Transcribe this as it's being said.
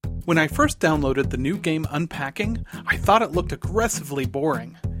When I first downloaded the new game Unpacking, I thought it looked aggressively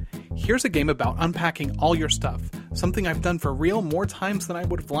boring. Here's a game about unpacking all your stuff, something I've done for real more times than I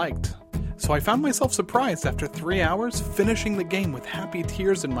would have liked. So I found myself surprised after 3 hours finishing the game with happy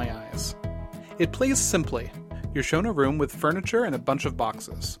tears in my eyes. It plays simply. You're shown a room with furniture and a bunch of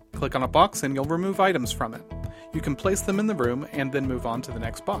boxes. Click on a box and you'll remove items from it. You can place them in the room and then move on to the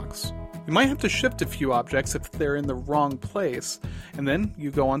next box. You might have to shift a few objects if they're in the wrong place, and then you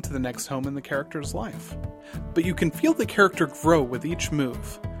go on to the next home in the character's life. But you can feel the character grow with each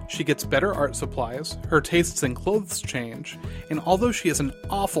move. She gets better art supplies, her tastes in clothes change, and although she is an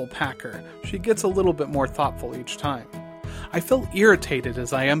awful packer, she gets a little bit more thoughtful each time. I felt irritated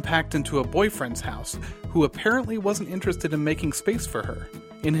as I unpacked into a boyfriend's house, who apparently wasn't interested in making space for her.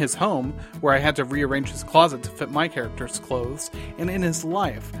 In his home, where I had to rearrange his closet to fit my character's clothes, and in his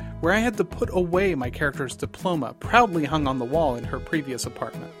life, where I had to put away my character's diploma proudly hung on the wall in her previous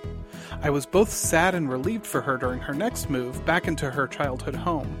apartment. I was both sad and relieved for her during her next move back into her childhood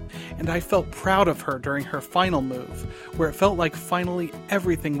home, and I felt proud of her during her final move, where it felt like finally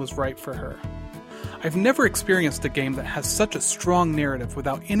everything was right for her. I've never experienced a game that has such a strong narrative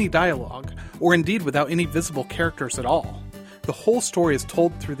without any dialogue, or indeed without any visible characters at all. The whole story is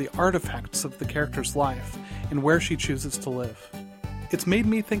told through the artifacts of the character's life, and where she chooses to live. It's made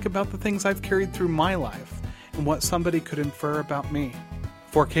me think about the things I've carried through my life, and what somebody could infer about me.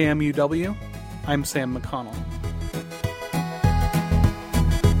 For KMUW, I'm Sam McConnell.